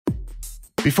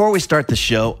Before we start the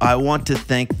show, I want to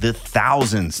thank the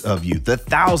thousands of you,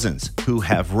 who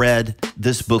have read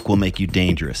This Book Will Make You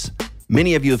Dangerous.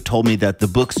 Many of you have told me that the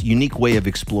book's unique way of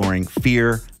exploring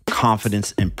fear,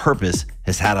 confidence, and purpose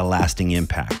has had a lasting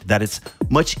impact, that it's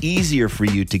much easier for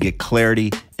you to get clarity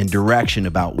and direction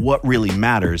about what really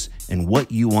matters and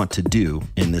what you want to do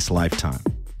in this lifetime.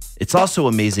 It's also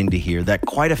amazing to hear that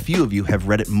quite a few of you have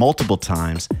read it multiple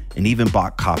times and even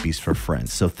bought copies for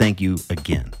friends, so thank you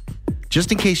again. Just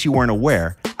in case you weren't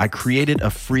aware, I created a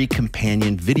free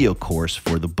companion video course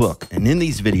for the book. And in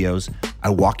these videos, I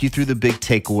walk you through the big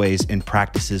takeaways and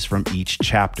practices from each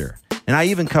chapter. And I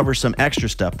even cover some extra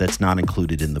stuff that's not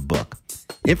included in the book.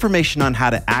 Information on how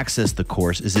to access the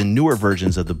course is in newer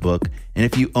versions of the book. And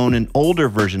if you own an older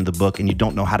version of the book and you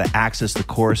don't know how to access the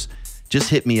course, just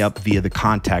hit me up via the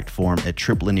contact form at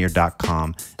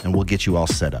triplinear.com and we'll get you all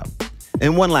set up.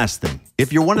 And one last thing,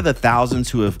 if you're one of the thousands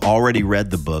who have already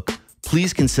read the book,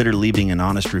 please consider leaving an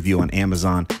honest review on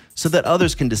Amazon so that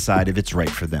others can decide if it's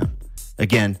right for them.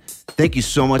 Again, thank you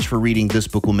so much for reading This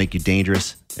Book Will Make You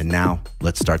Dangerous. And now,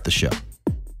 let's start the show.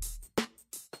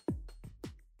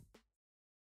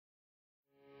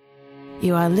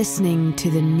 You are listening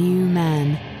to the new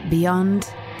man beyond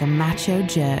the macho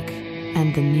jerk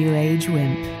and the new age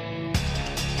wimp.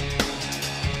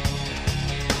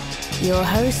 Your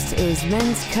host is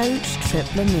men's coach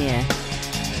Trip Lanier.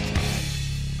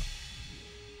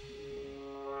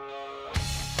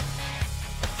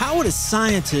 How would a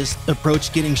scientist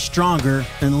approach getting stronger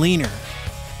and leaner?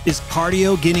 Is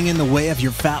cardio getting in the way of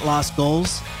your fat loss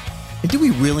goals? And do we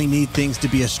really need things to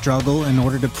be a struggle in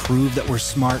order to prove that we're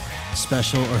smart,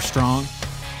 special, or strong?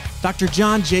 Dr.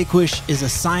 John Jaquish is a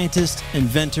scientist,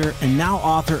 inventor, and now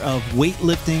author of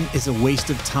Weightlifting is a Waste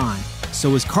of Time.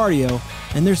 So is cardio,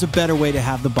 and there's a better way to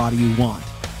have the body you want.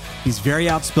 He's very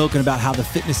outspoken about how the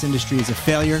fitness industry is a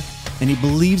failure, and he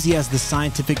believes he has the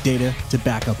scientific data to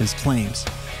back up his claims.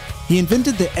 He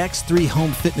invented the X3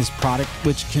 home fitness product,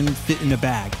 which can fit in a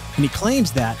bag. And he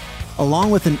claims that,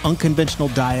 along with an unconventional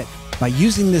diet, by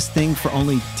using this thing for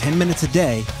only 10 minutes a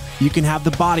day, you can have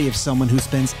the body of someone who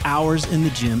spends hours in the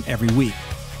gym every week.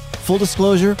 Full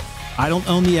disclosure, I don't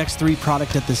own the X3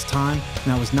 product at this time,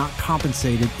 and I was not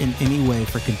compensated in any way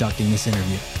for conducting this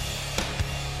interview.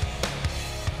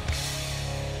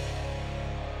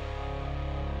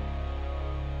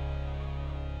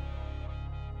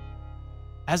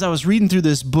 As I was reading through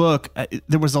this book,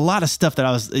 there was a lot of stuff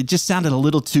that it just sounded a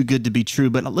little too good to be true.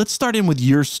 But let's start in with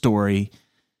your story.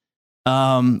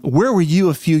 Where were you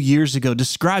a few years ago?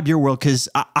 Describe your world, because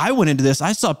I went into this.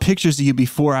 I saw pictures of you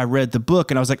before I read the book,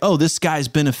 and I was like, oh, this guy's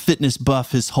been a fitness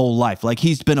buff his whole life. Like,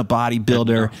 he's been a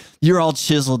bodybuilder. You're all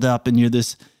chiseled up, and you're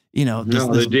this,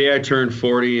 the day I turned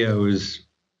 40, I was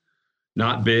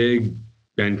not big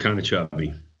and kind of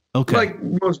chubby. Okay. Like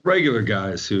most regular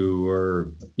guys who are,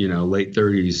 late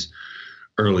 30s,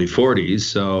 early 40s.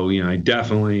 So, I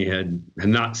definitely had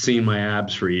not seen my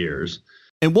abs for years.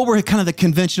 And what were kind of the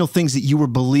conventional things that you were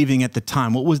believing at the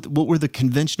time? What were the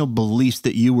conventional beliefs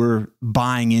that you were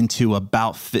buying into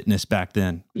about fitness back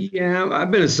then? Yeah, I've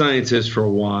been a scientist for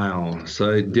a while.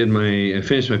 So I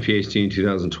finished my PhD in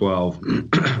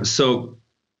 2012. So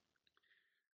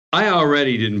I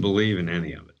already didn't believe in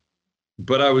any of it.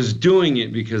 But I was doing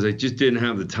it because I just didn't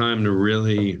have the time to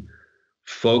really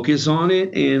focus on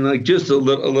it. And just a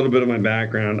little bit of my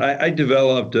background, I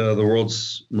developed the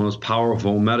world's most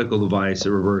powerful medical device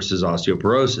that reverses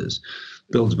osteoporosis,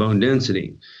 builds bone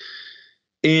density.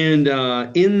 And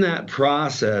in that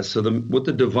process, so what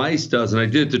the device does, and I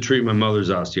did it to treat my mother's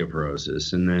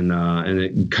osteoporosis, and then and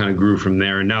it kind of grew from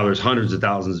there. And now there's hundreds of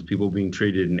thousands of people being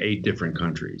treated in 8 different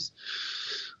countries.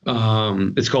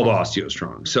 It's called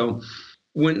OsteoStrong. So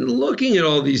when looking at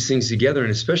all these things together,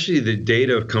 and especially the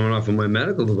data coming off of my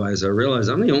medical device, I realized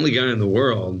I'm the only guy in the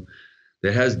world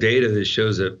that has data that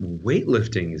shows that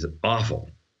weightlifting is awful.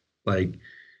 Like,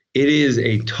 it is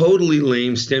a totally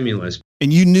lame stimulus.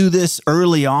 And you knew this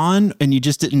early on, and you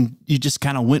just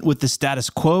kind of went with the status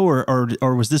quo,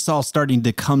 or was this all starting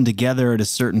to come together at a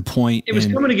certain point? It was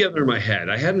coming together in my head.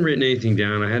 I hadn't written anything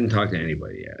down. I hadn't talked to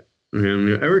anybody yet.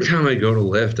 Every time I go to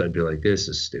lift, I'd be like, this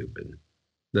is stupid.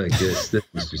 Like, this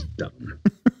is just dumb.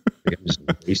 I'm just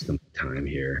wasting my time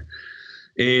here.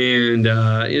 And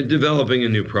developing a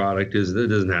new product that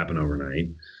doesn't happen overnight.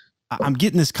 I'm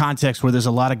getting this context where there's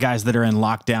a lot of guys that are in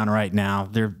lockdown right now.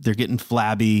 They're getting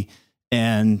flabby,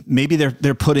 and maybe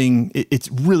they're putting.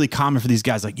 It's really common for these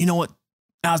guys. Like, you know what?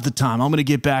 Now's the time. I'm going to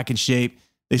get back in shape.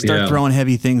 They start throwing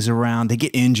heavy things around. They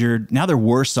get injured. Now they're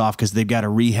worse off because they've got to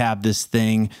rehab this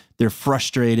thing. They're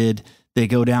frustrated. They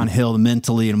go downhill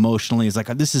mentally and emotionally. It's like,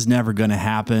 this is never going to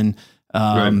happen.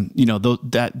 Right.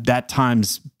 That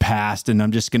time's past, and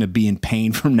I'm just going to be in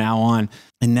pain from now on.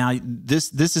 And now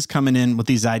this is coming in with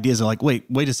these ideas of like, wait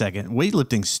a second,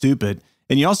 weightlifting's stupid.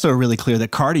 And you also are really clear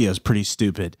that cardio is pretty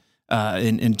stupid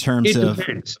in terms of.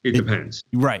 It depends.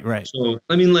 Right. So,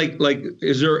 I mean, like,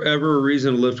 is there ever a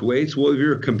reason to lift weights? Well, if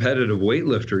you're a competitive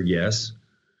weightlifter, yes.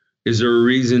 Is there a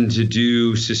reason to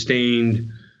do sustained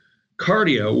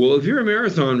cardio? Well, if you're a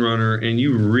marathon runner and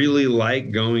you really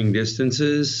like going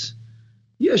distances,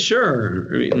 yeah,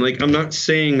 sure. I mean, like, I'm not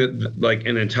saying that like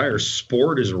an entire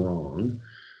sport is wrong,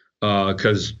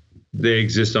 because they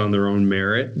exist on their own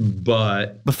merit,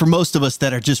 but for most of us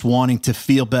that are just wanting to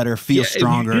feel better, feel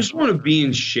stronger, if you just want to be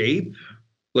in shape.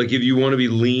 Like if you want to be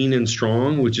lean and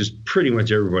strong, which is pretty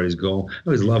much everybody's goal. I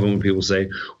always love it when people say,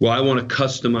 well, I want a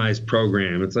customized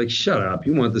program. It's like, shut up.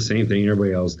 You want the same thing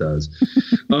everybody else does.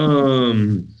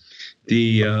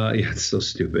 It's so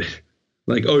stupid.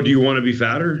 Like, oh, do you want to be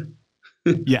fatter?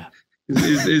 Yeah.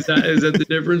 Is that the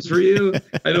difference for you?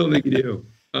 I don't think you do.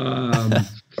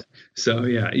 So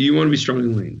yeah, you want to be strong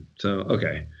and lean. So,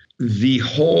 okay. The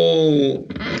whole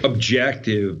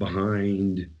objective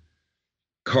behind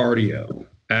cardio,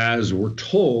 as we're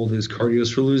told, is cardio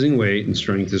is for losing weight and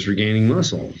strength is for gaining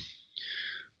muscle.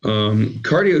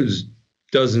 Cardio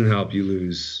doesn't help you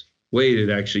lose weight. It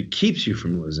actually keeps you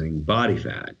from losing body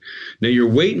fat. Now, your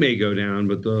weight may go down,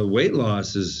 but the weight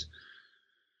loss is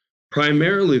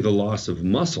primarily the loss of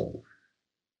muscle,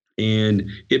 and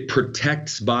it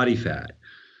protects body fat.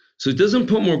 So it doesn't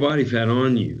put more body fat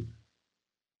on you,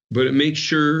 but it makes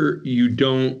sure you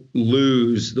don't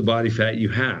lose the body fat you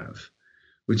have,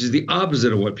 which is the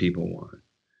opposite of what people want.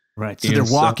 Right. So they're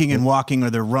walking and walking,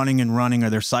 or they're running and running, or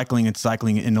they're cycling and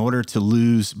cycling in order to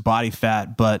lose body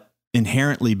fat. But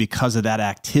inherently, because of that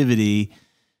activity,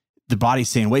 the body's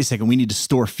saying, wait a second, we need to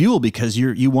store fuel because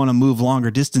you want to move longer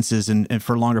distances and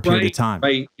for a longer period of time.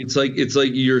 Right. It's like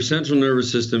your central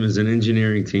nervous system is an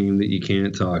engineering team that you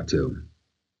can't talk to.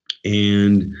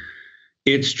 And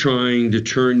it's trying to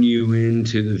turn you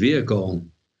into the vehicle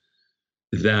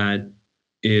that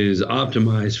is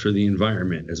optimized for the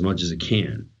environment as much as it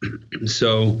can.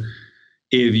 So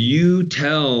if you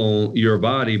tell your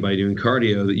body by doing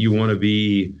cardio that you want to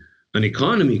be an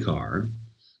economy car,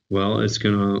 well, it's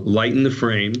going to lighten the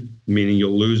frame, meaning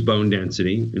you'll lose bone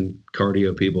density. And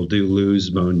cardio people do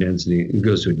lose bone density. It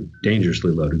goes to a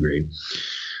dangerously low degree.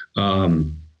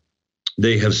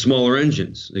 They have smaller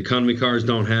engines. Economy cars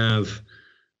don't have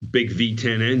big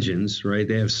V10 engines, right?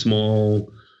 They have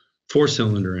small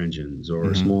 4-cylinder engines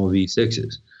or small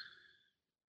V6s.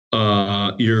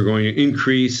 You're going to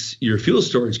increase your fuel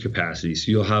storage capacity.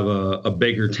 So you'll have a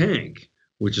bigger tank,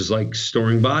 which is like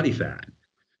storing body fat.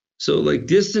 So like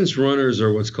distance runners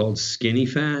are what's called skinny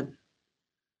fat.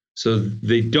 So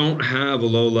they don't have a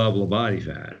low level of body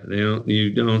fat.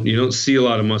 You don't see a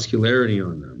lot of muscularity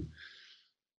on them,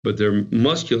 but their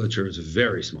musculature is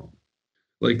very small.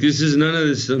 Like none of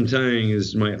this I'm telling you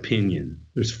is my opinion.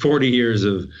 There's 40 years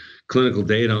of clinical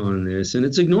data on this, and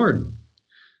it's ignored.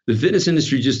 The fitness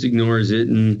industry just ignores it,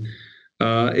 and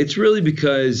it's really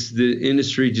because the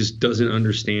industry just doesn't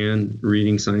understand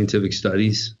reading scientific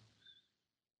studies.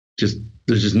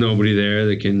 There's just nobody there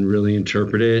that can really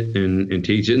interpret it and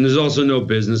teach it, and there's also no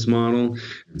business model.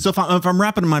 So if I'm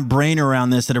wrapping my brain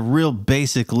around this at a real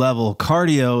basic level,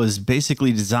 cardio is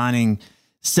basically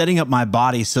setting up my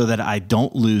body so that I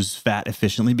don't lose fat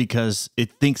efficiently because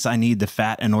it thinks I need the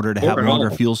fat in order to have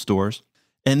longer fuel stores.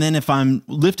 And then if I'm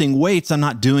lifting weights, I'm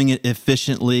not doing it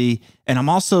efficiently. And I'm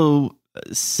also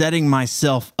setting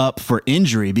myself up for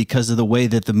injury because of the way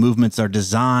that the movements are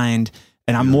designed.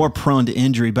 And I'm more prone to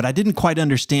injury. But I didn't quite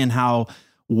understand how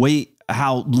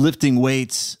lifting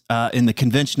weights in the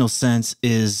conventional sense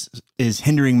is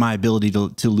hindering my ability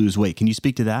to lose weight. Can you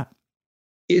speak to that?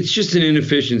 It's just an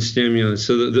inefficient stimulus.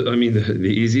 So, the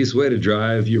easiest way to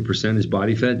drive your percentage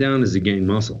body fat down is to gain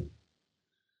muscle.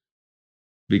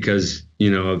 Because,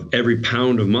 of every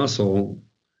pound of muscle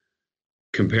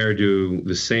compared to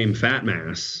the same fat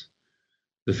mass,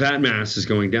 the fat mass is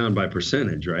going down by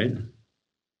percentage, right?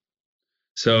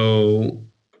 So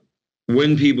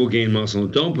when people gain muscle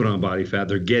and don't put on body fat,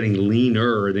 they're getting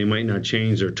leaner. They might not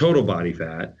change their total body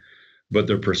fat, but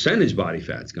their percentage body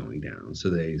fat's going down. So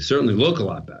they certainly look a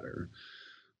lot better.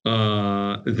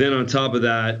 Then on top of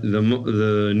that,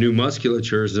 the new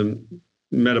musculature is a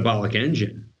metabolic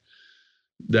engine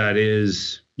that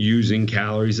is using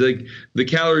calories. Like the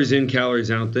calories in,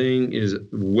 calories out thing is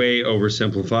way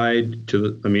oversimplified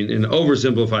and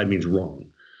oversimplified means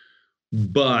wrong.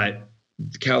 But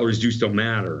calories do still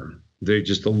matter. They're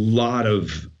just a lot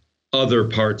of other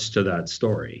parts to that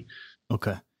story.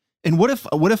 Okay. And what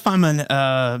if I'm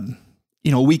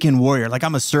a weekend warrior, like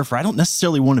I'm a surfer, I don't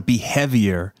necessarily want to be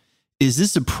heavier. Is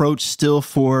this approach still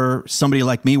for somebody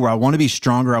like me where I want to be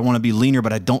stronger, I want to be leaner,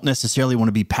 but I don't necessarily want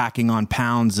to be packing on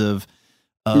pounds of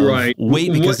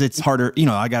weight because it's harder.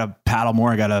 I got to paddle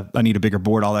more. I need a bigger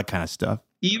board, all that kind of stuff.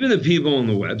 Even the people on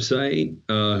the website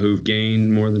who've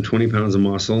gained more than 20 pounds of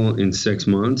muscle in 6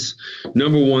 months,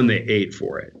 number one, they ate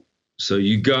for it. So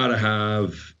you got to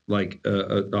have like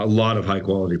a lot of high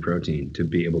quality protein to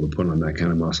be able to put on that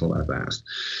kind of muscle that fast.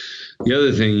 The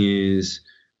other thing is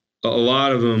a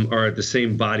lot of them are at the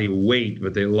same body weight,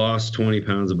 but they lost 20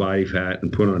 pounds of body fat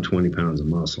and put on 20 pounds of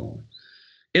muscle.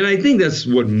 And I think that's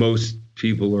what most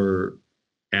people are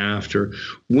after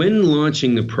when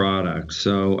launching the product.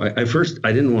 So I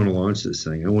didn't want to launch this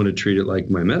thing. I want to treat it like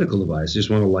my medical device. I just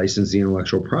want to license the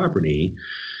intellectual property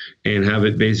and have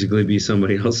it basically be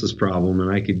somebody else's problem.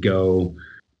 And I could go,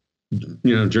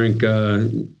 drink a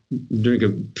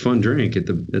fun drink at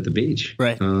the beach.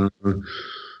 Right.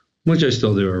 Which I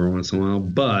still do every once in a while.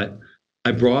 But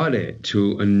I brought it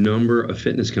to a number of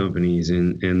fitness companies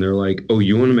and they're like, oh,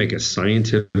 you want to make a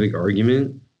scientific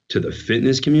argument to the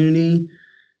fitness community?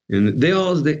 And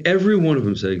every one of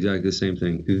them said exactly the same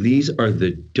thing. These are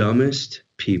the dumbest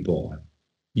people.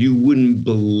 You wouldn't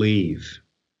believe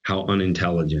how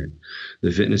unintelligent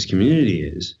the fitness community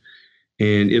is.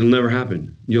 And it'll never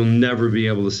happen. You'll never be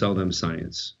able to sell them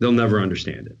science. They'll never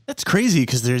understand it. That's crazy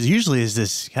because there's usually is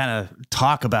this kind of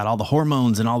talk about all the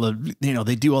hormones and all the,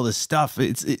 they do all this stuff.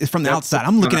 It's from the outside.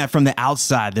 I'm looking at from the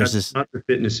outside. That's not the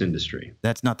fitness industry.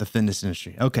 That's not the fitness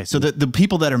industry. Okay. So the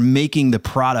people that are making the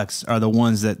products are the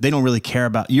ones that they don't really care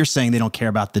about. You're saying they don't care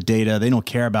about the data. They don't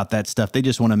care about that stuff. They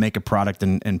just want to make a product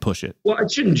and push it. Well, I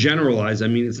shouldn't generalize. I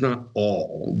mean, it's not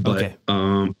all, but okay.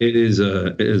 It is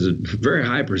a very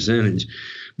high percentage.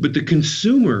 But the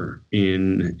consumer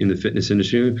in the fitness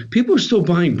industry, people are still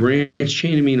buying branched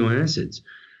chain amino acids.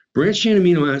 Branched chain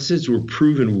amino acids were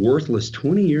proven worthless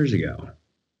 20 years ago.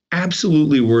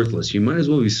 Absolutely worthless. You might as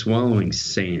well be swallowing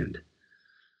sand.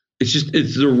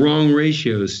 It's the wrong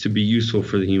ratios to be useful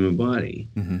for the human body.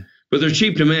 Mm-hmm. But they're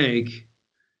cheap to make.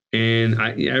 And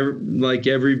I like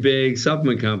every big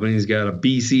supplement company's got a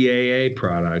BCAA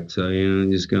product. So,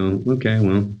 just go, okay,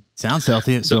 well. Sounds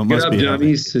healthy. So it must be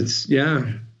dummies. It's,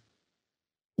 yeah.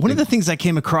 One of the things I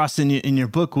came across in your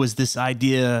book was this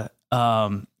idea.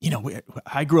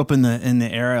 I grew up in the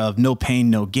era of no pain,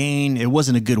 no gain. It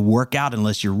wasn't a good workout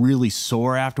unless you're really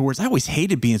sore afterwards. I always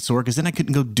hated being sore because then I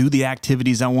couldn't go do the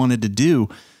activities I wanted to do.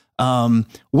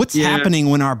 What's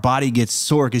happening when our body gets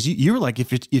sore? Because you were like,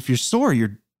 if you're sore,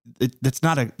 that's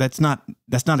not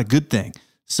a good thing.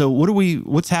 So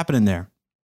what's happening there?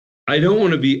 I don't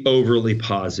want to be overly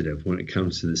positive when it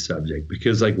comes to the subject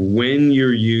because like when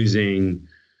you're using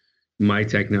my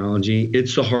technology,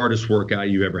 it's the hardest workout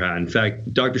you've ever had. In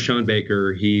fact, Dr. Sean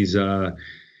Baker, he's an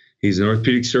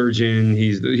orthopedic surgeon.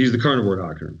 He's the carnivore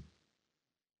doctor.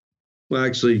 Well,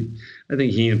 actually, I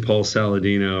think he and Paul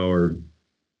Saladino are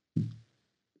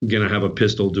going to have a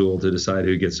pistol duel to decide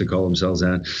who gets to call themselves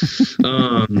that.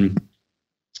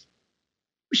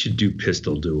 We should do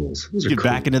pistol duels. Those Get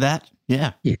back into that?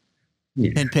 Yeah.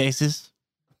 10 paces.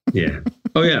 Yeah.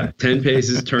 Oh, yeah. 10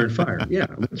 paces, turn fire. Yeah.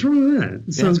 What's wrong with that?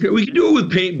 It sounds great. We can do it with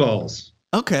paintballs.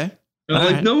 Okay.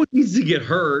 No one needs to get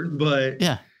hurt, but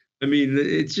yeah. I mean,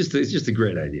 it's just a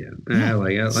great idea. Yeah. I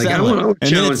want to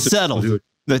challenge. It's settled.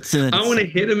 I want to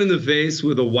hit him in the face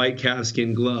with a white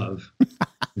calfskin glove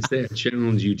and say, I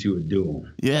challenge you to a duel.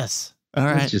 Yes. All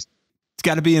right. It's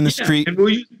got to be in the street. And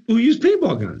we'll use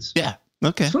paintball guns. Yeah.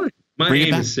 Okay. It's fine. My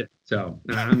aim is sick, so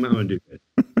I'm going to do it.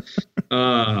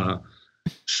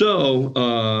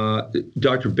 So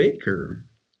Dr. Baker,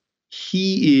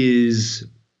 he's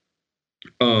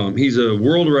a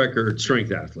world record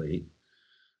strength athlete.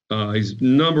 He's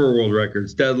number of world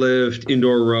records, deadlift,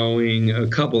 indoor rowing, a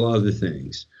couple other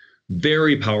things.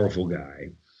 Very powerful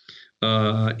guy.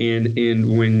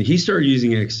 And when he started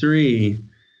using X3,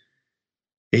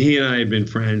 he and I have been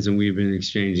friends and we've been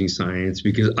exchanging science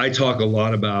because I talk a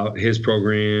lot about his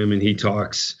program and he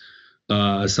talks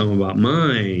some about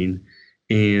mine.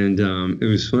 And it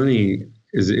was funny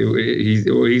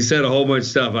he said a whole bunch of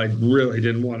stuff I really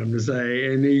didn't want him to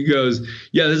say. And he goes,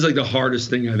 yeah, this is like the hardest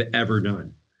thing I've ever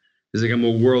done. It's like I'm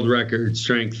a world record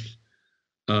strength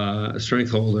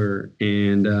holder.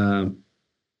 And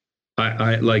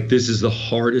I like, this is the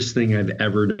hardest thing I've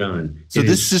ever done. So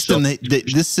this system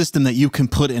that you can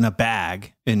put in a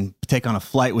bag and take on a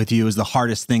flight with you is the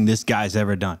hardest thing this guy's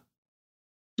ever done.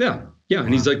 Yeah. Yeah. Wow.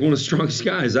 And he's like one of the strongest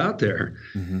guys out there.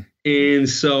 Mm-hmm. And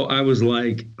so I was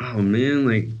like, oh man,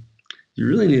 like you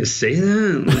really need to say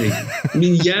that? Like, I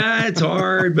mean, yeah, it's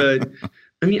hard, but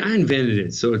I mean, I invented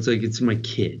it, so it's like it's my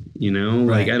kid,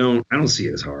 Like Right. I don't see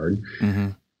it as hard,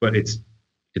 but it's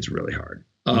really hard.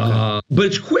 Okay. But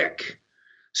it's quick.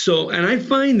 So, and I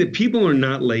find that people are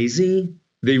not lazy.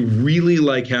 They really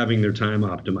like having their time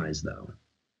optimized, though.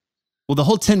 Well, the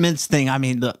whole 10 minutes thing, I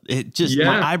mean,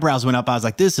 my eyebrows went up. I was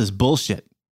like, this is bullshit.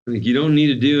 Like you don't need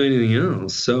to do anything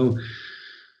else. So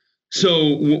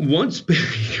once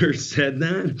Baker said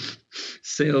that,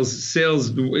 sales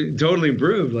totally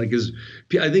improved. Like,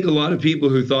 I think a lot of people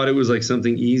who thought it was like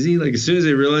something easy, like as soon as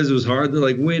they realized it was hard, they're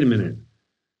like, wait a minute,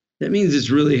 that means it's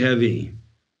really heavy.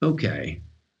 Okay,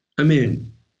 I'm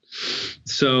in.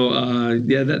 So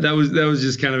that was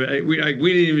just kind of we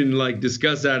didn't even like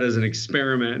discuss that as an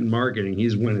experiment in marketing. He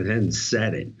just went ahead and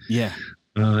said it. Yeah.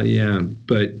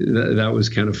 But that was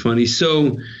kind of funny.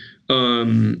 So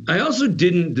I also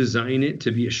didn't design it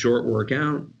to be a short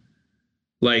workout.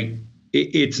 Like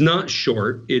it's not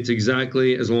short. It's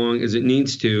exactly as long as it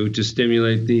needs to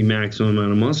stimulate the maximum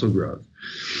amount of muscle growth.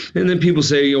 And then people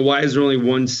say, why is there only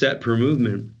one set per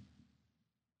movement?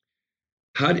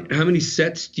 How many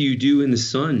sets do you do in the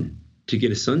sun to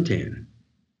get a suntan?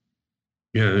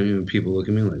 People look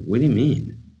at me like, what do you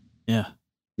mean? Yeah.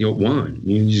 One,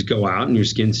 you just go out and your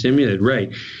skin's stimulated,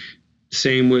 right?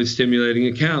 Same with stimulating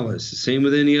a callus, same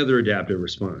with any other adaptive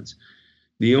response.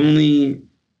 The only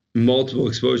multiple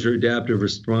exposure adaptive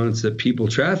response that people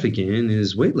traffic in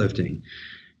is weightlifting.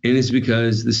 And it's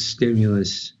because the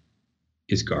stimulus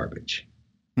is garbage.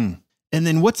 And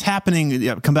then what's happening?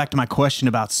 Come back to my question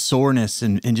about soreness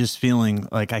and just feeling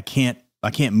like I can't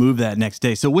move that next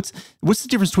day. So what's the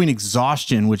difference between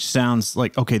exhaustion, which sounds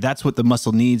like, okay, that's what the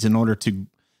muscle needs in order to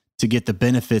get the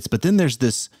benefits. But then there's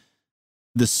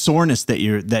the soreness that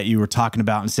you were talking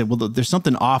about and said, well, there's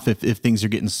something off if things are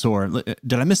getting sore.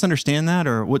 Did I misunderstand that?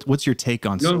 Or what's your take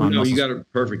on No, muscles? You got it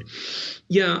perfect.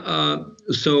 Yeah.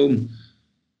 So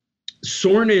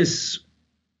soreness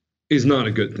is not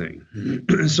a good thing.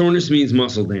 Soreness means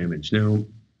muscle damage. Now,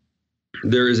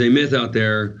 there is a myth out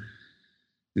there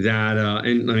that,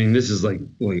 and I mean, this is like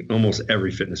almost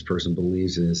every fitness person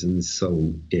believes this, and it's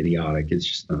so idiotic. It's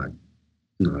just not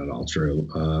at all true.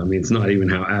 I mean, it's not even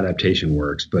how adaptation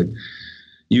works, but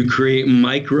you create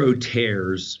micro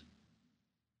tears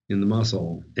in the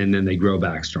muscle and then they grow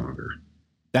back stronger.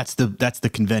 That's the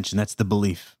convention. That's the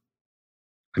belief.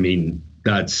 I mean,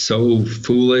 that's so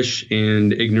foolish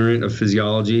and ignorant of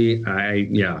physiology. I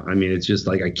mean, it's just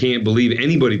like, I can't believe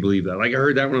anybody believed that. Like I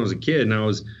heard that when I was a kid, and I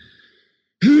was,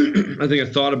 I think I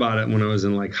thought about it when I was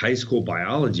in like high school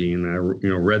biology, and I,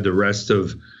 read the rest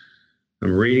of,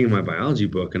 I'm reading my biology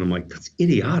book and I'm like, that's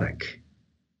idiotic.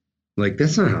 Like,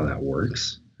 that's not how that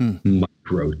works.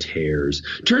 Micro tears.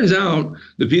 Turns out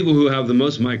the people who have the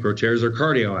most micro tears are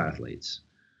cardio athletes.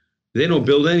 They don't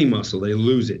build any muscle, they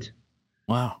lose it.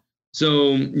 Wow.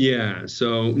 So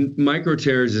micro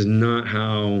tears is not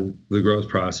how the growth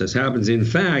process happens. In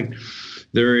fact,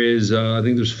 there is, I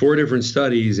think there's 4 different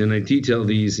studies, and I detail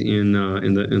these in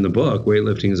the book,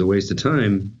 Weightlifting is a Waste of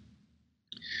Time,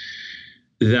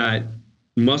 that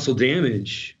muscle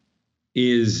damage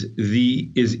is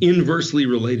inversely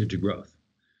related to growth,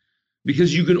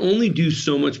 because you can only do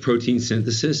so much protein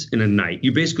synthesis in a night.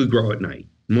 You basically grow at night.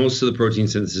 Most of the protein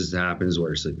synthesis that happens while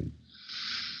you're sleeping.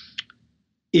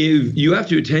 If you have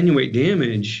to attenuate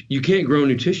damage, you can't grow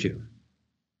new tissue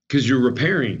because you're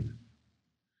repairing.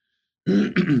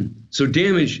 So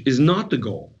damage is not the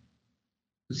goal.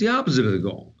 It's the opposite of the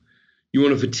goal. You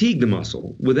want to fatigue the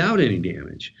muscle without any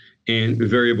damage, and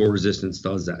variable resistance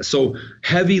does that. So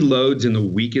heavy loads in the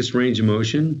weakest range of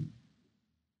motion,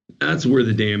 that's where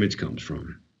the damage comes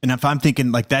from. And if I'm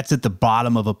thinking like that's at the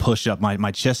bottom of a push-up,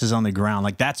 my chest is on the ground,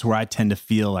 like that's where I tend to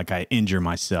feel like I injure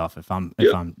myself if I'm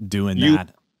doing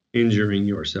that. Injuring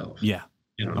yourself. Yeah.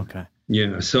 Yeah. Okay.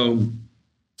 Yeah. So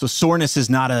soreness is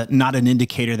not an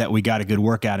indicator that we got a good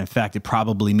workout. In fact, it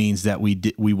probably means that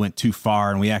we went too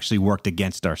far and we actually worked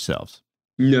against ourselves.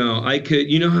 No, I could,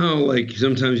 how like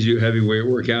sometimes you do a heavy weight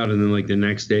workout and then like the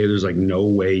next day there's like no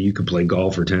way you could play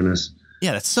golf or tennis.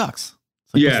 Yeah, that sucks.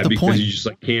 Like, yeah, because you just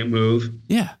like can't move.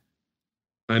 Yeah.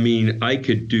 I mean, I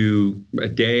could do a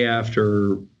day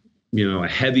after, a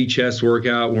heavy chest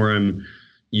workout where I'm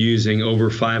using over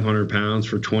 500 pounds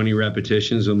for 20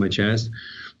 repetitions with my chest.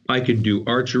 I could do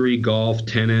archery, golf,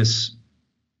 tennis,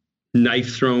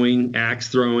 knife throwing, axe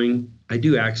throwing. I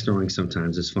do axe throwing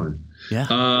sometimes. It's fun. Yeah.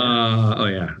 Oh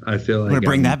yeah. I feel like want to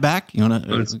bring that back? You want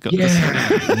to go? Yeah.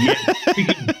 We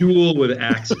could duel with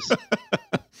axes.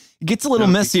 It gets a little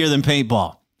messier than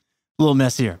paintball. A little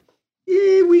messier.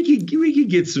 Yeah, we could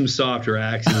get some softer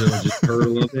axes that'll just hurt a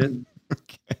little bit.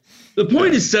 Okay. The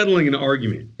point is settling an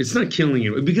argument. It's not killing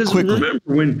it, because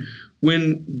remember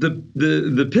when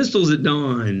the pistols at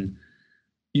dawn,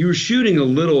 you were shooting a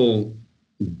little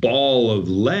ball of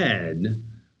lead,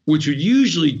 which would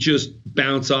usually just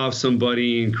bounce off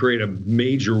somebody and create a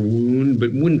major wound,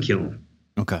 but wouldn't kill them.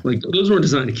 Okay. Like those weren't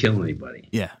designed to kill anybody.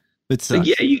 Yeah. It's like,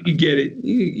 yeah, you could get it.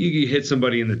 You could hit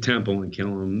somebody in the temple and kill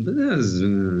them, but that's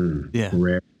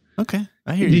rare. Okay.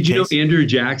 I hear you. Did you know Andrew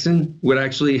Jackson would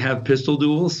actually have pistol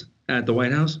duels at the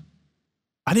White House?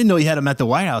 I didn't know he had them at the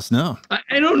White House. No.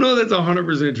 I don't know that's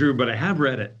 100% true, but I have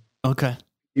read it. Okay.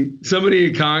 Somebody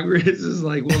in Congress is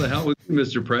like, well, the hell with you,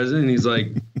 Mr. President? And he's like,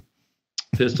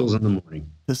 pistols in the morning.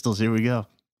 Pistols. Here we go.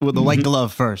 With the white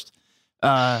glove first.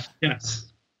 Yes.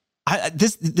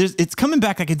 It's coming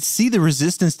back. I can see the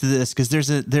resistance to this because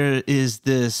there is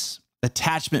this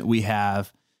attachment we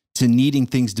have to needing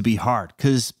things to be hard.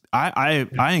 Because I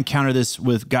encounter this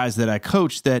with guys that I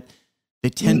coach that they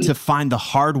tend to find the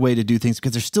hard way to do things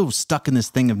because they're still stuck in this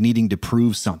thing of needing to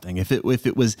prove something. If it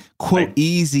was quote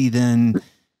easy, then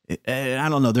I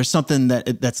don't know. There's something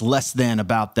that's less than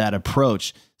about that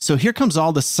approach. So here comes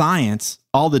all the science,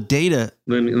 all the data.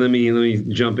 Let me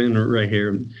jump in right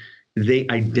here. They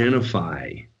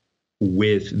identify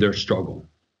with their struggle.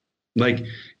 Like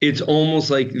it's almost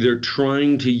like they're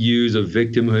trying to use a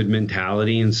victimhood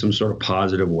mentality in some sort of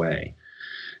positive way.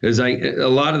 As a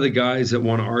lot of the guys that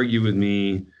want to argue with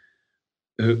me,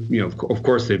 of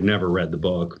course they've never read the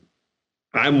book.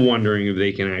 I'm wondering if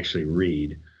they can actually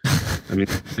read. I mean,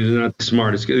 they're not the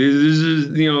smartest. This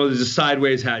is, there's a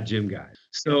sideways hat gym guy.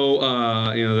 So,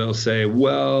 they'll say,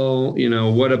 well,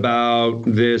 what about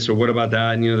this or what about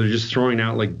that? And, they're just throwing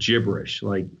out like gibberish,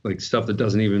 like stuff that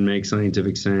doesn't even make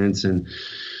scientific sense. And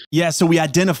yeah, so we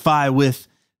identify with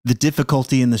the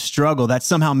difficulty and the struggle. That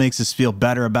somehow makes us feel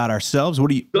better about ourselves.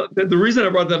 The reason I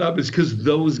brought that up is because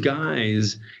those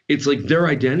guys, it's like their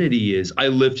identity is I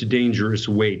lift dangerous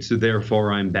weights, so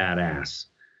therefore I'm badass.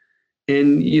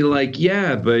 And you're like,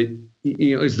 yeah, but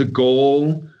is the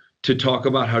goal to talk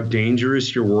about how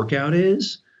dangerous your workout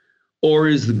is, or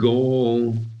is the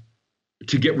goal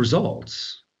to get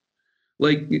results?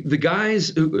 Like the guys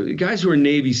who are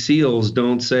Navy SEALs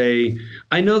don't say,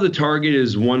 I know the target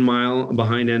is 1 mile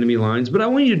behind enemy lines, but I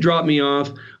want you to drop me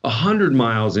off 100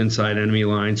 miles inside enemy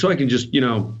lines so I can just,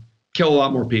 kill a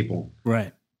lot more people.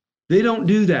 Right. They don't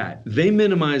do that. They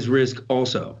minimize risk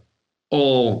also.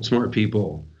 All smart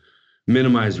people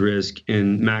minimize risk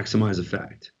and maximize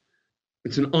effect.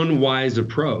 It's an unwise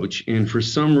approach. And for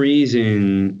some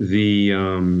reason, the,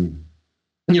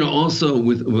 also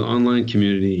with online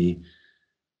community,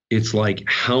 it's like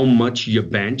how much you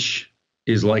bench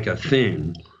is like a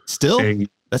thing.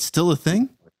 That's still a thing?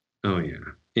 Oh, yeah.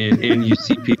 And you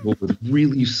see people with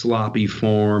really sloppy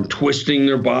form, twisting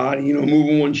their body,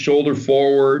 moving one shoulder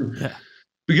forward. Yeah.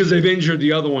 Because they've injured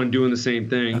the other one doing the same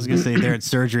thing. I was going to say they're at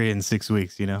surgery in 6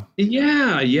 weeks,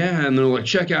 Yeah. And they're like,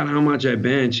 check out how much I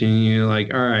bench. And you're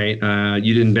like, all right,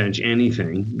 you didn't bench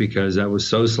anything because that was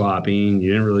so sloppy and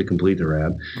you didn't really complete the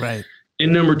rep. Right.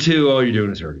 And number two, all you're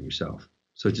doing is hurting yourself.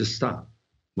 So just stop.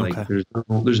 Like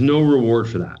there's no reward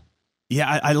for that.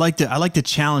 Yeah, I like to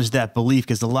challenge that belief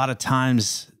because a lot of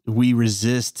times we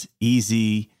resist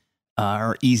easy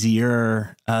or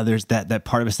easier. There's that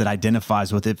part of us that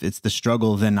identifies with if it's the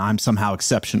struggle, then I'm somehow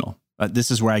exceptional.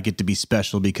 This is where I get to be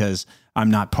special because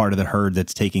I'm not part of the herd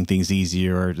that's taking things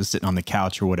easier or just sitting on the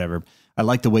couch or whatever. I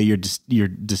like the way you're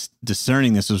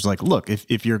discerning this. It was like, look,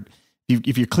 if you're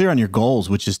clear on your goals,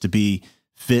 which is to be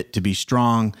fit, to be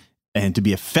strong, and to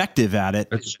be effective at it,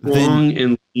 as strong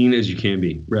and lean as you can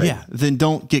be, right? Yeah. Then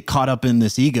don't get caught up in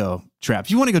this ego trap.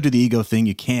 If you want to go do the ego thing,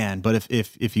 you can. But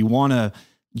if you want to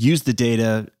use the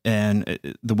data and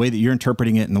the way that you're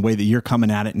interpreting it and the way that you're coming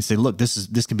at it and say, look,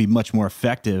 this can be much more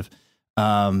effective,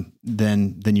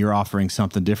 then you're offering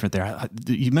something different there.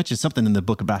 You mentioned something in the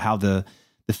book about how the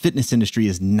fitness industry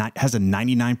has a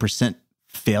 99%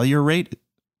 failure rate.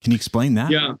 Can you explain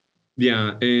that? Yeah.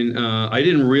 And I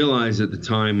didn't realize at the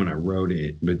time when I wrote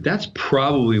it, but that's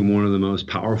probably one of the most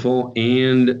powerful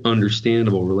and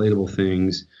understandable, relatable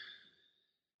things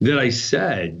that I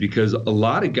said, because a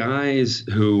lot of guys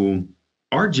who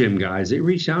are gym guys, they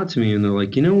reach out to me and they're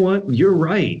like, you know what? You're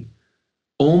right.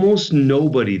 Almost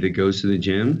nobody that goes to the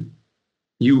gym,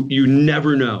 you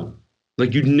never know.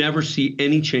 Like you'd never see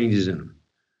any changes in them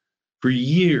for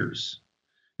years.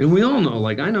 And we all know,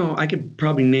 like I could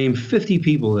probably name 50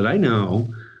 people that I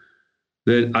know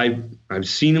that I've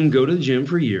seen them go to the gym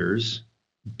for years.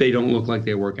 They don't look like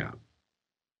they work out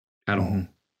at all.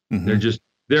 Mm-hmm.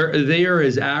 They are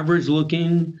as average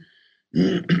looking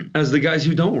as the guys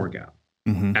who don't work out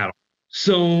at all.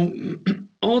 So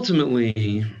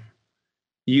ultimately,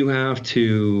 you have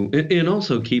to, and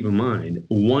also keep in mind,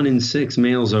 1 in 6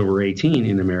 males over 18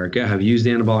 in America have used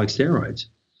anabolic steroids.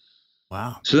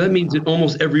 Wow. So that means that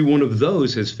almost every one of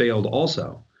those has failed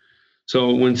also.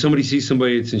 So when somebody sees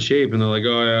somebody that's in shape and they're like,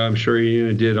 oh, yeah, I'm sure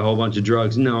he did a whole bunch of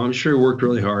drugs. No, I'm sure he worked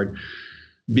really hard,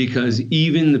 because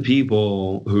even the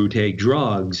people who take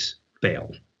drugs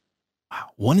fail. Wow.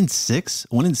 1 in 6?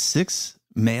 1 in 6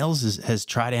 males has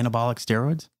tried anabolic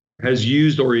steroids? Has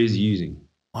used or is using.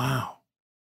 Wow.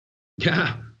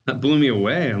 Yeah, that blew me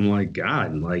away. I'm like,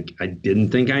 God, like, I didn't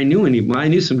think I knew any. Well, I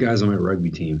knew some guys on my rugby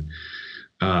team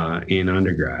in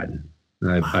undergrad.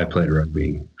 I played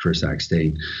rugby for Sac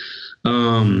State.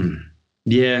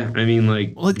 Yeah, I mean,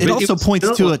 like, well, it also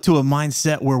points to a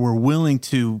mindset where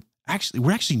we're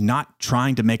actually not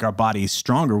trying to make our bodies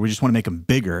stronger. We just want to make them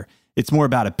bigger. It's more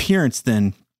about appearance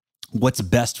than what's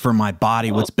best for my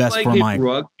body, what's best like for my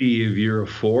rugby. If you're a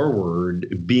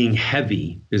forward, being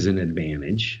heavy is an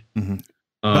advantage. Mm-hmm.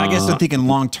 But I guess I'm thinking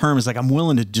long term is like, I'm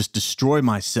willing to just destroy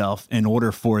myself in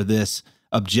order for this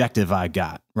objective I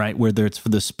got, right? Whether it's for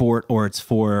the sport or it's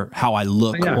for how I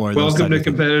look. Yeah. Or welcome to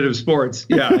competitive sports.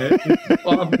 Yeah, it's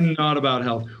often not about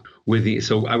health.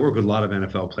 So I work with a lot of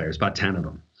NFL players, about 10 of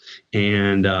them,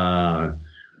 and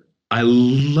I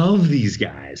love these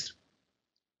guys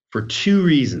for 2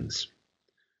 reasons.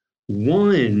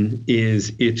 One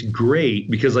is it's great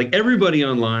because, like, everybody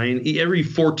online, every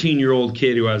 14-year-old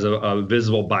kid who has a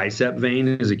visible bicep vein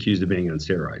is accused of being on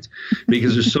steroids,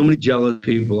 because there's so many jealous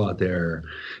people out there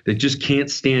that just can't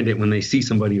stand it when they see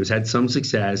somebody who's had some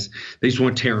success. They just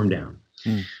want to tear them down.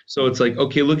 So it's like,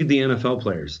 okay, look at the NFL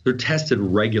players. They're tested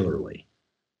regularly.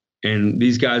 And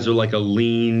these guys are like a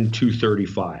lean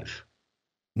 235.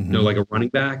 They're like a running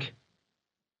back.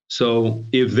 So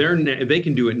if they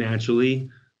can do it naturally,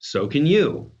 so can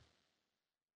you.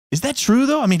 Is that true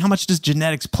though? I mean, how much does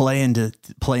genetics play into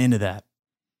that?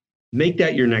 Make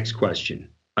that your next question.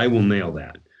 I will nail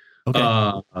that.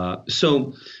 Okay.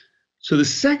 So the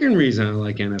second reason I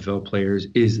like NFL players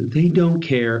is they don't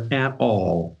care at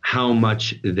all how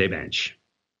much they bench.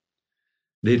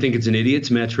 They think it's an idiot's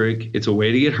metric. It's a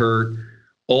way to get hurt.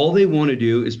 All they want to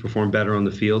do is perform better on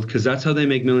the field, because that's how they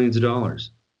make millions of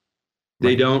dollars.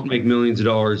 They don't make millions of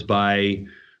dollars by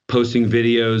posting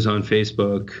videos on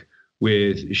Facebook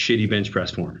with shitty bench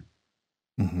press form.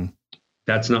 Mm-hmm.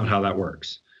 That's not how that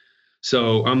works.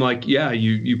 So I'm like, yeah,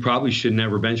 you probably should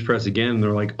never bench press again. And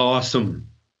they're like, awesome.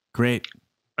 Great.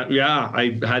 Yeah,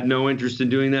 I had no interest in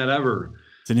doing that ever.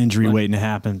 It's an injury waiting to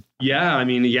happen. Yeah, I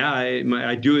mean, yeah,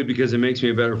 I do it because it makes me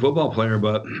a better football player,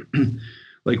 but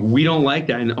like, we don't like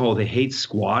that. And they hate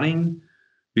squatting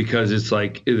because it's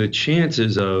like the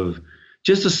chances of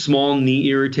just a small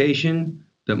knee irritation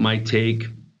that might take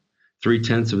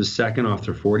 0.3 of a second off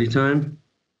their 40 time.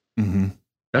 Mm-hmm.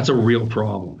 That's a real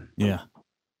problem. Yeah.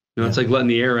 It's like letting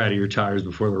the air out of your tires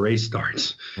before the race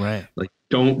starts. Right. Like,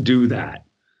 don't do that.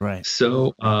 Right.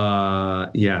 So,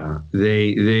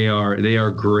 they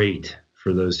are great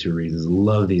for those 2 reasons.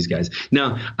 Love these guys.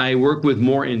 Now, I work with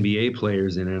more NBA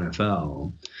players than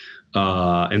NFL,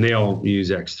 and they all use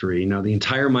X3. Now, the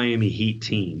entire Miami Heat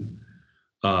team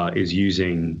is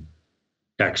using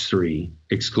X3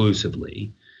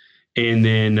 exclusively. And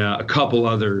then a couple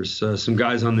others, some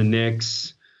guys on the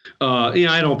Knicks.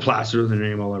 I don't plaster their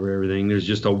name all over everything. There's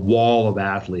just a wall of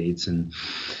athletes. And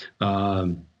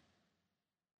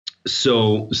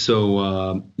so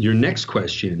your next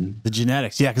question. The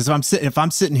genetics. Yeah, because if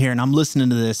I'm sitting here and I'm listening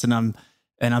to this and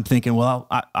I'm thinking, well,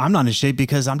 I'm not in shape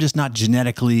because I'm just not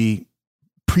genetically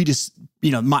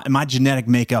my genetic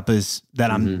makeup is that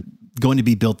I'm going to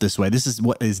be built this way. This is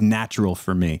what is natural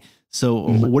for me. So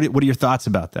what are your thoughts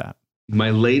about that? My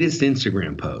latest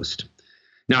Instagram post.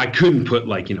 Now, I couldn't put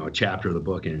a chapter of the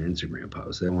book in an Instagram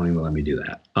post. They won't even let me do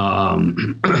that.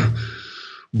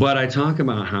 But I talk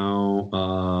about how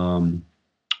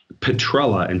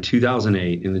Petrella in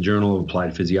 2008 in the Journal of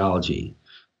Applied Physiology,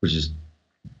 which is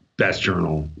best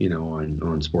journal,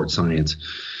 on sports science.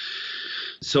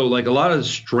 So like a lot of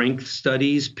strength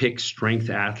studies pick strength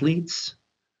athletes.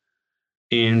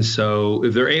 And so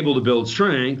if they're able to build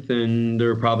strength, then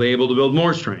they're probably able to build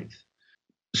more strength.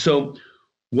 So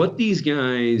what these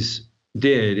guys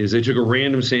did is they took a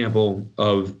random sample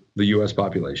of the US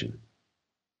population.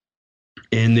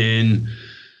 And then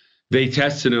they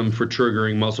tested them for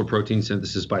triggering muscle protein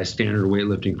synthesis by a standard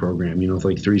weightlifting program, with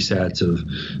like 3 sets of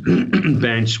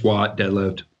bench, squat,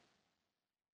 deadlift.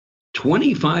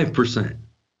 25%,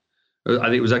 I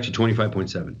think it was actually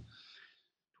 25.7.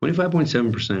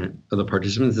 25.7% of the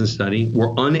participants in the study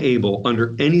were unable,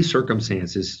 under any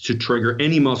circumstances, to trigger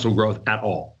any muscle growth at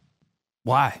all.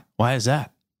 Why? Why is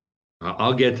that?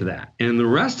 I'll get to that. And the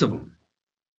rest of them,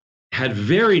 had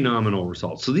very nominal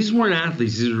results. So these weren't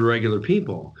athletes, these were regular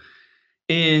people.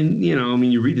 And,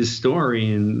 you read this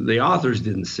story and the authors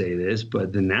didn't say this,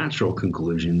 but the natural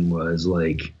conclusion was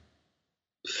like,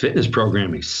 fitness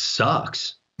programming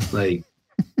sucks. Like,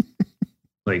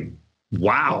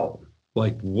 wow,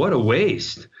 like what a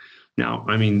waste. Now,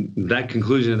 that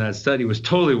conclusion of that study was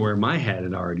totally where my head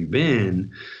had already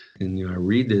been. And, I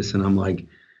read this and I'm like,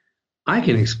 I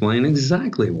can explain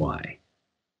exactly why.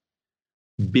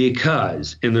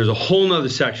 Because, and there's a whole nother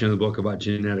section of the book about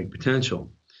genetic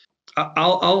potential.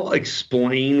 I'll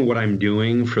explain what I'm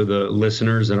doing for the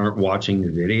listeners that aren't watching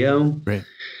the video. Right.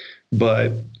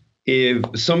 But if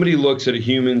somebody looks at a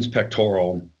human's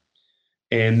pectoral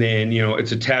and then,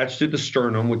 it's attached to the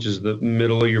sternum, which is the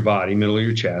middle of your body, middle of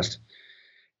your chest.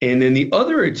 And then the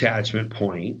other attachment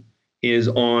point is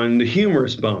on the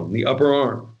humerus bone, the upper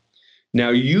arm.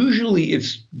 Now, usually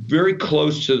it's very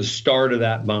close to the start of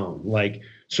that bone, like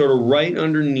sort of right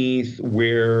underneath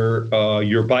where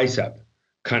your bicep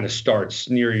kind of starts,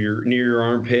 near your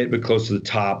armpit, but close to the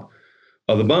top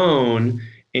of the bone.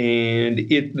 And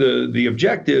the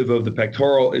objective of the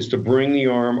pectoral is to bring the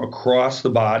arm across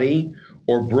the body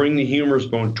or bring the humerus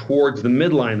bone towards the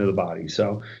midline of the body.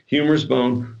 So humerus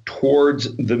bone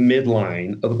towards the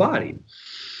midline of the body.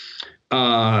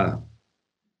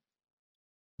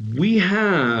 We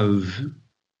have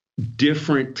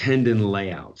different tendon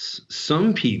layouts.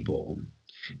 Some people,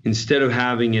 instead of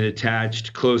having it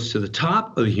attached close to the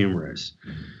top of the humerus,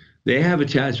 they have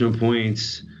attachment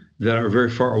points that are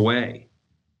very far away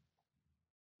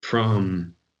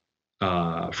from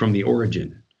the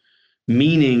origin,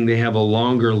 meaning they have a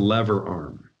longer lever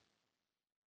arm,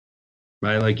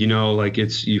 right? Like,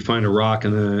 you find a rock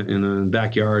in the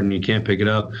backyard and you can't pick it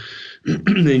up.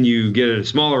 Then you get a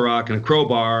smaller rock and a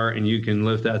crowbar and you can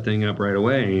lift that thing up right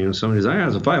away. Somebody's like,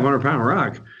 it's a 500-pound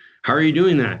rock. How are you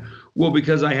doing that? Well,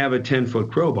 because I have a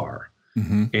 10-foot crowbar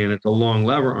and it's a long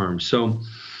lever arm. So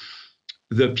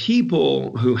the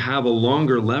people who have a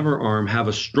longer lever arm have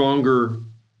a stronger,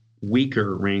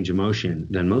 weaker range of motion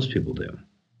than most people do.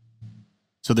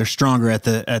 So they're stronger at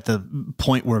the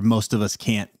point where most of us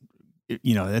can't,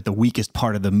 at the weakest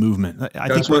part of the movement. I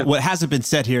think what hasn't been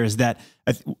said here is that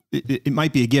it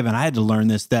might be a given. I had to learn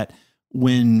this, that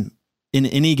when in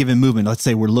any given movement, let's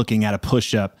say we're looking at a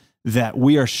push-up, that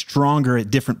we are stronger at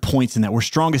different points in that. We're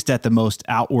strongest at the most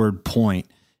outward point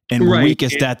and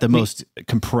weakest at the most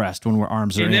compressed when our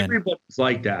arms are in. And everybody's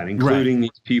like that, including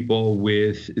these people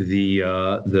with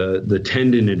the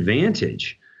tendon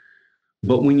advantage.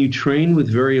 But when you train with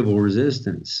variable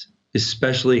resistance,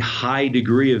 especially high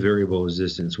degree of variable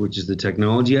resistance, which is the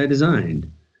technology I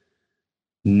designed,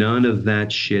 none of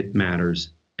that shit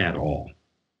matters at all.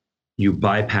 You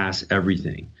bypass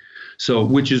everything. So,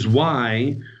 which is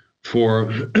why for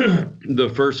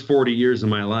the first 40 years of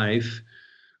my life,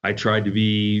 I tried to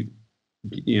be,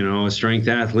 a strength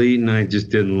athlete, and I just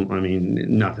didn't,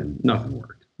 nothing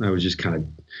worked. I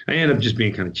ended up just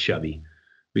being kind of chubby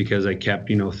because I kept,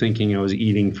 thinking I was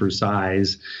eating for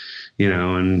size,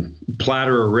 and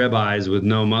platter of ribeyes with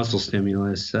no muscle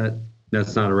stimulus.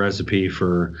 That's not a recipe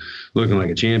for looking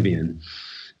like a champion.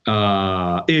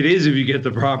 It is if you get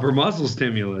the proper muscle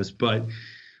stimulus, but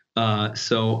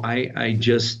so I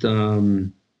just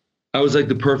I was like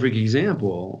the perfect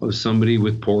example of somebody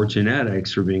with poor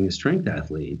genetics for being a strength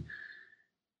athlete.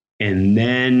 And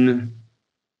then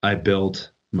I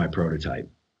built my prototype.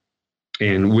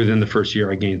 And within the first year,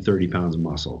 I gained 30 pounds of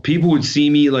muscle. People would see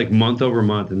me like month over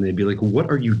month and they'd be like, what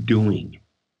are you doing?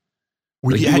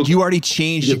 Had you already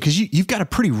changed? Because you've got a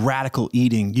pretty radical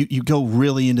eating. You go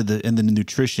really into the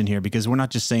nutrition here, because we're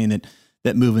not just saying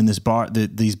that moving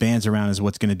these bands around is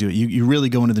what's going to do it. You really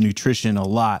go into the nutrition a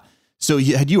lot. So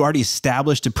had you already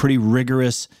established a pretty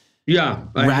rigorous,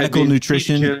 radical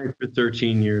nutrition? Ketogenic for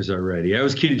 13 years already. I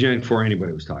was ketogenic before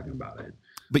anybody was talking about it.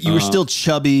 But you were still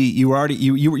chubby. You were already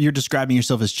you're describing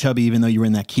yourself as chubby, even though you were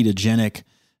in that ketogenic.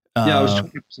 I was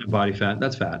 20% body fat.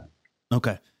 That's fat.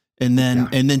 Okay. And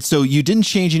then so you didn't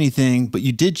change anything, but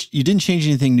you didn't change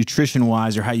anything nutrition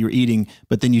wise or how you were eating,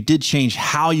 but then you did change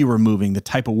how you were moving, the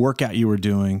type of workout you were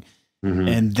doing. Mm-hmm.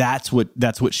 And that's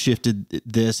what shifted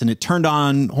this, and it turned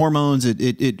on hormones.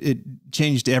 It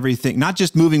changed everything, not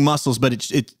just moving muscles, but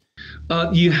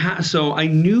so I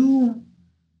knew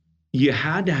you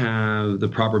had to have the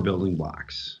proper building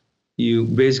blocks. You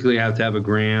basically have to have 1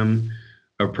 gram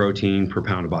of protein per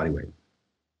pound of body weight.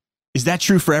 Is that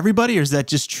true for everybody, or is that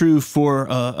just true for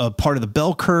a part of the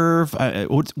bell curve?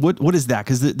 What is that?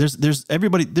 Because there's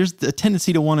a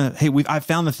tendency to want to, hey, I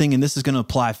found the thing and this is going to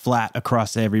apply flat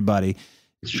across everybody.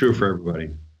 It's true for everybody.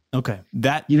 Okay,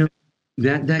 that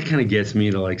that kind of gets me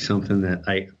to like something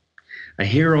that I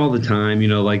hear all the time,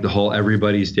 like the whole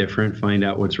everybody's different, find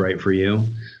out what's right for you.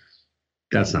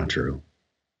 That's not true.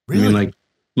 Really? I mean, like,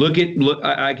 look,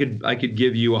 I could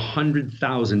give you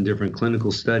 100,000 different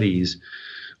clinical studies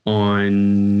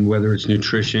on whether it's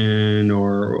nutrition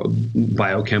or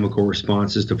biochemical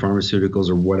responses to pharmaceuticals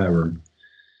or whatever.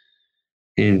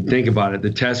 And think about it.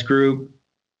 The test group,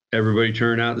 everybody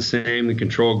turned out the same. The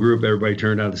control group, everybody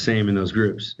turned out the same in those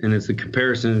groups. And it's the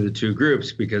comparison of the two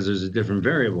groups because there's a different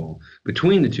variable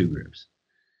between the two groups.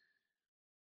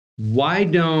 Why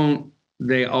don't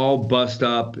they all bust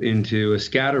up into a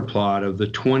scatter plot of the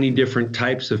 20 different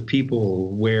types of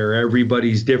people where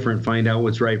everybody's different, find out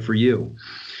what's right for you?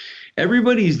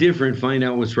 Everybody's different, find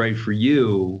out what's right for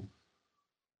you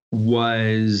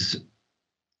was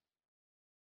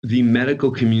the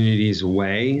medical community's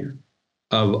way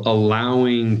of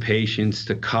allowing patients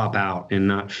to cop out and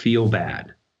not feel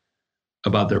bad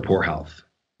about their poor health.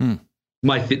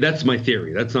 That's my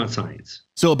theory. That's not science.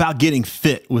 So about getting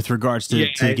fit with regards to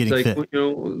getting fit.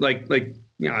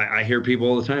 I hear people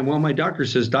all the time, well, my doctor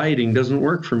says dieting doesn't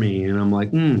work for me. And I'm like,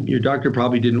 your doctor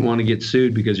probably didn't want to get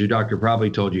sued because your doctor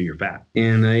probably told you you're fat.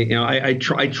 And I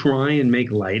try and make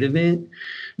light of it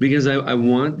because I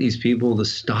want these people to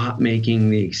stop making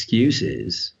the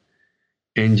excuses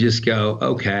and just go,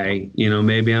 okay,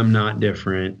 maybe I'm not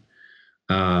different.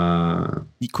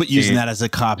 You quit using that as a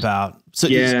cop out. So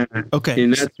yeah. Okay.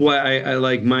 And that's why I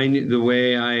like the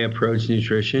way I approach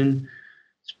nutrition.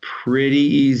 It's pretty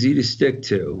easy to stick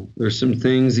to. There's some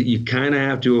things that you kind of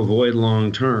have to avoid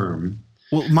long term.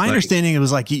 Well, my understanding, it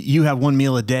was like you have one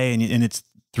meal a day and it's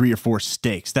 3 or 4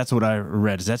 steaks. That's what I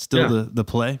read. Is that still the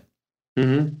play?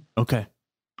 Mm-hmm. Okay.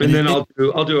 And then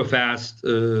I'll do a fast,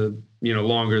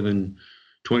 longer than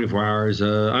 24 hours.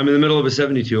 I'm in the middle of a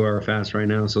 72-hour fast right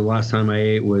now. So the last time I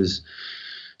ate was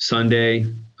Sunday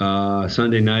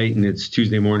night, and it's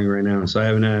Tuesday morning right now. So I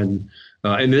haven't had,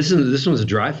 and this one's a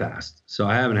dry fast. So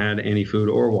I haven't had any food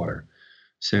or water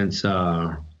since.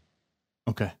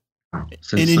 Okay.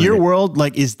 Since and in Sunday. your world,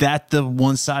 like, is that the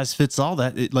one size fits all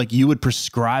that like you would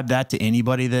prescribe that to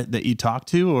anybody that you talk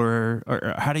to, or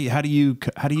how do you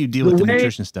deal with the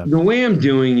nutrition stuff? The way I'm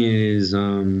doing it is,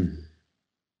 and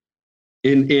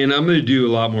I'm going to do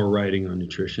a lot more writing on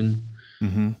nutrition.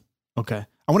 Mm-hmm. Okay.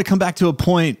 I want to come back to a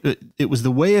point. It was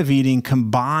the way of eating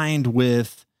combined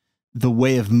with the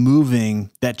way of moving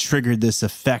that triggered this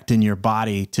effect in your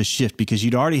body to shift, because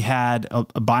you'd already had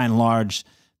by and large,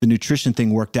 the nutrition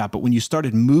thing worked out. But when you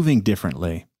started moving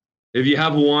differently, if you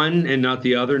have one and not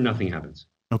the other, nothing happens.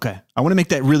 Okay. I want to make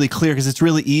that really clear because it's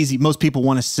really easy. Most people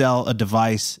want to sell a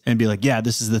device and be like, yeah,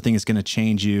 this is the thing that's going to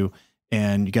change you.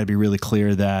 And you got to be really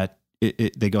clear that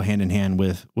they go hand in hand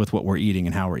with what we're eating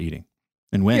and how we're eating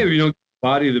and when. Yeah,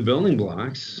 body the building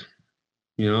blocks.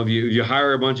 If you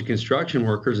hire a bunch of construction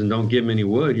workers and don't give them any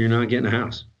wood, you're not getting a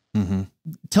house. Mm-hmm.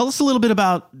 Tell us a little bit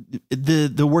about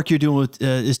the work you're doing with.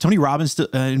 Is Tony Robbins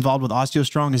involved with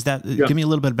OsteoStrong? Is that? Yeah. Give me a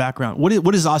little bit of background. What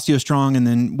is OsteoStrong, and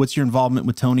then what's your involvement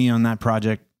with Tony on that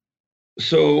project?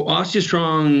 So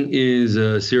OsteoStrong is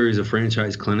a series of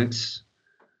franchise clinics.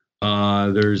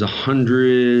 There's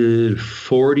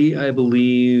 140, I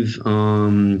believe,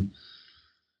 and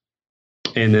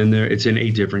then it's in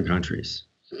 8 different countries.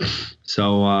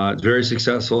 So it's very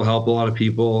successful. Help a lot of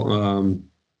people.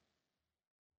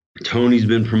 Tony's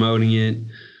been promoting it,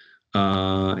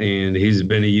 and he's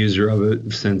been a user of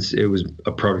it since it was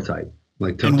a prototype.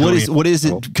 And what is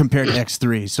it compared to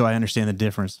X3? So I understand the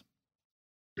difference.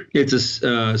 It's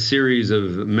a series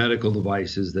of medical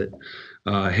devices that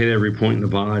hit every point in the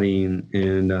body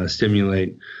and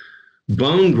stimulate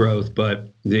bone growth,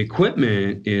 but the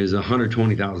equipment is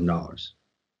 $120,000.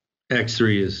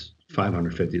 X3 is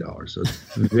 $550, so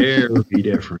it's very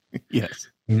different. Yes.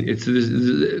 It's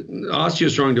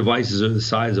OsteoStrong devices are the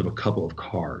size of a couple of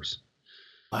cars.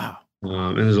 Wow.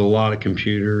 And there's a lot of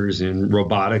computers and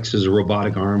robotics. There's a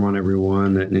robotic arm on every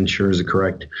one that ensures the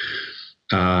correct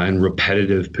and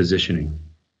repetitive positioning.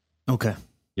 Okay.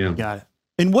 Yeah. Got it.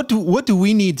 And what do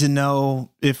we need to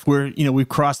know if we've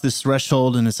crossed this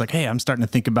threshold and it's like, hey, I'm starting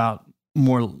to think about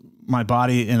more my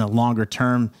body in a longer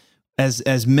term.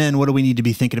 As men, what do we need to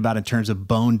be thinking about in terms of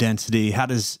bone density? How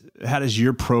does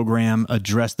your program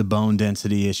address the bone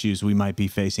density issues we might be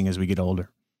facing as we get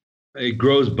older? It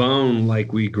grows bone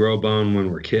like we grow bone when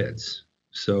we're kids.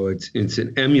 So it's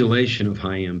an emulation of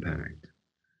high impact.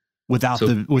 Without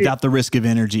the risk of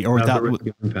energy or without the risk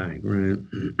of impact, right?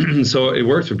 So it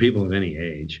works for people of any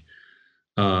age.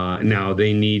 Now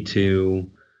they need to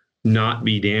not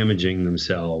be damaging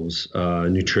themselves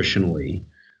nutritionally.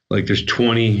 Like there's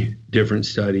 20 different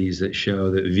studies that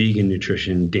show that vegan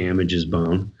nutrition damages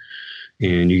bone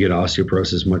and you get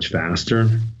osteoporosis much faster.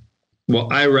 Well,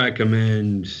 I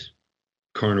recommend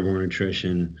carnivore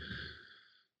nutrition.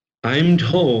 I'm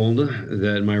told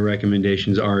that my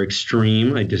recommendations are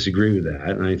extreme. I disagree with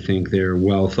that. I think they're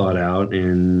well thought out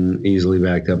and easily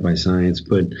backed up by science.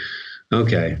 But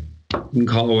okay, you can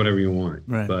call it whatever you want.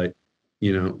 Right. But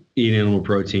eat animal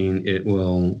protein.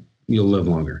 You'll live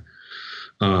longer.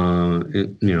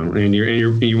 And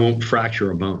you won't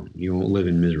fracture a bone. You won't live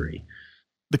in misery.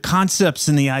 The concepts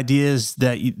and the ideas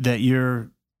that you're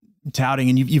touting,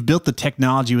 and you've built the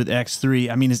technology with X3.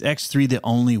 I mean, is X3 the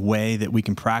only way that we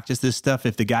can practice this stuff?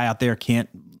 If the guy out there can't,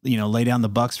 lay down the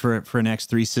bucks for an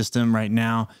X3 system right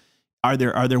now, are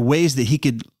there ways that he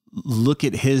could look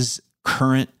at his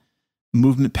current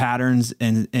movement patterns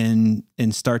and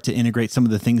start to integrate some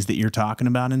of the things that you're talking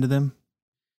about into them?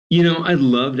 I'd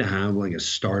love to have like a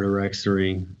starter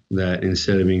X3 that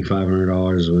instead of being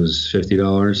 $500 was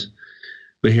 $50.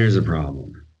 But here's the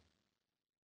problem.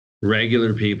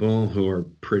 Regular people who are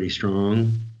pretty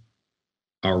strong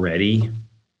already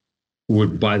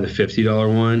would buy the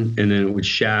 $50 one, and then it would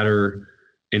shatter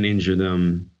and injure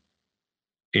them.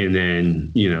 And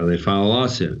then, they'd file a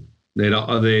lawsuit.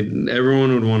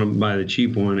 Everyone would want to buy the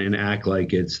cheap one and act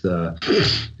like it's the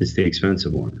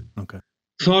expensive one. Okay.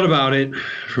 Thought about it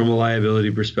from a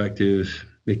liability perspective.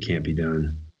 It can't be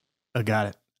done. I got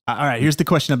it. All right. Here's the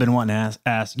question I've been wanting to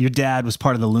ask. Your dad was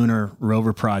part of the Lunar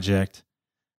Rover project,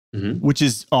 which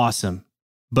is awesome.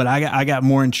 But I got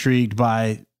more intrigued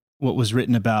by what was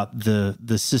written about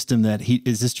the system that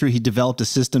is this true? He developed a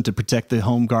system to protect the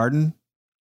home garden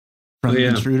from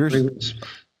intruders.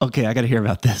 Okay. I got to hear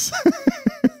about this.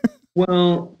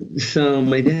 Well, so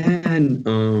my dad,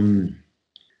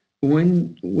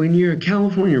 when you're a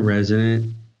California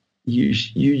resident, you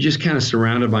just kind of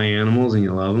surrounded by animals and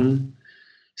you love them.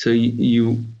 So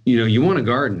you want a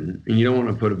garden and you don't want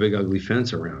to put a big ugly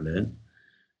fence around it,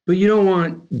 but you don't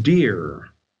want deer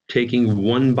taking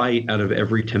one bite out of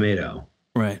every tomato,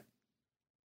 right?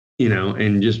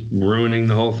 And just ruining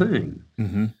the whole thing.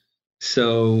 Mm-hmm.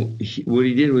 So what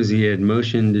he did was he had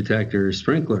motion detector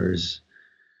sprinklers.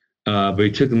 But he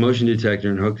took the motion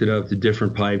detector and hooked it up to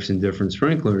different pipes and different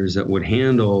sprinklers that would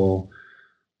handle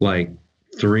like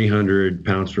 300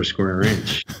 pounds per square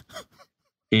inch.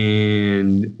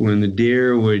 And when the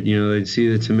deer would, they'd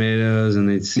see the tomatoes and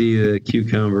they'd see the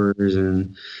cucumbers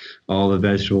and all the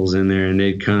vegetables in there, and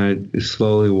they'd kind of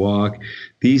slowly walk.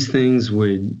 These things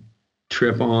would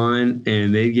trip on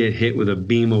and they'd get hit with a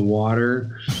beam of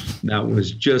water that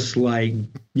was just like,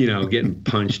 getting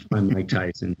punched by Mike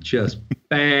Tyson, just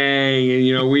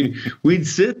bang. And, we'd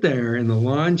sit there in the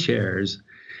lawn chairs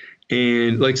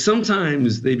and like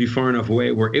sometimes they'd be far enough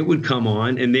away where it would come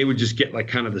on and they would just get like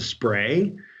kind of the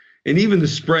spray. And even the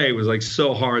spray was like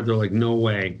so hard. They're like, no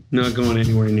way, not going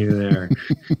anywhere near there.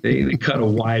 They cut a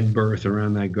wide berth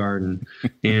around that garden.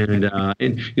 And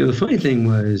the funny thing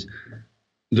was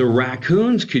the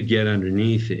raccoons could get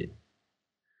underneath it.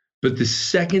 But the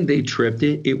second they tripped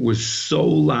it, it was so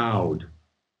loud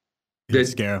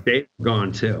that they were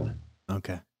gone too.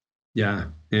 Okay. Yeah.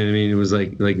 And I mean, it was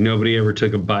like nobody ever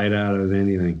took a bite out of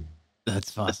anything.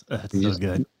 That's awesome. That's so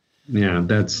good. Yeah.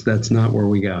 That's not where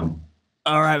we go.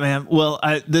 All right, man. Well,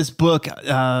 this book,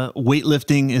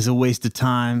 weightlifting is a waste of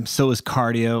time. So is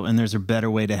cardio. And there's a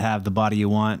better way to have the body you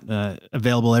want.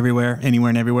 Available everywhere, anywhere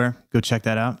and everywhere. Go check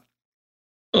that out.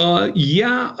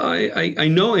 Yeah, I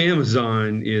know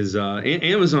Amazon is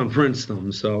Amazon prints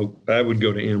them, so I would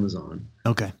go to Amazon.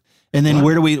 Okay. And then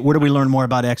where do we learn more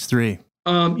about X3?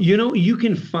 You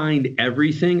can find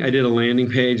everything. I did a landing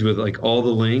page with like all the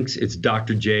links. It's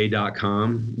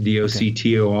drj.com,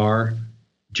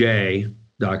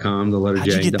 DOCTORJ.com, the letter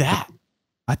J. How'd you get that?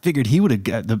 I figured he would have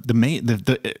got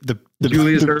the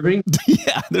Julius Irving.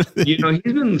 Yeah. He's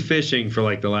been fishing for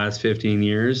like the last 15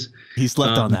 years. He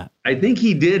slept on that. I think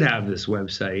he did have this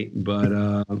website, but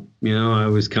I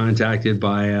was contacted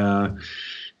by a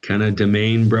kind of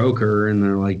domain broker and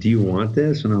they're like, do you want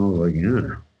this? And I was like,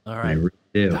 yeah. All right. I really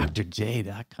do.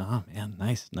 drj.com, man.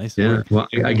 Nice Yeah. work. Well,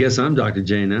 I guess I'm Dr.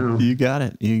 J now. You got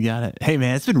it. Hey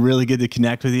man, it's been really good to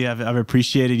connect with you. I've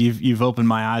appreciated you've opened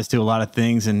my eyes to a lot of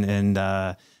things and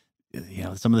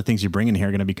some of the things you're bringing here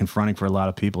are going to be confronting for a lot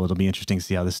of people. It'll be interesting to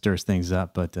see how this stirs things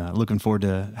up, but looking forward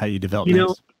to how you develop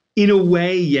next. In a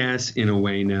way, yes. In a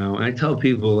way, no. And I tell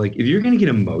people, like, if you're going to get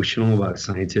emotional about a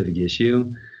scientific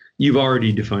issue, you've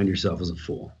already defined yourself as a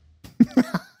fool.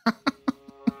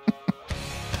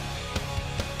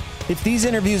 If these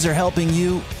interviews are helping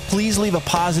you, please leave a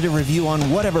positive review on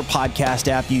whatever podcast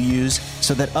app you use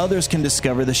so that others can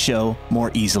discover the show more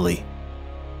easily.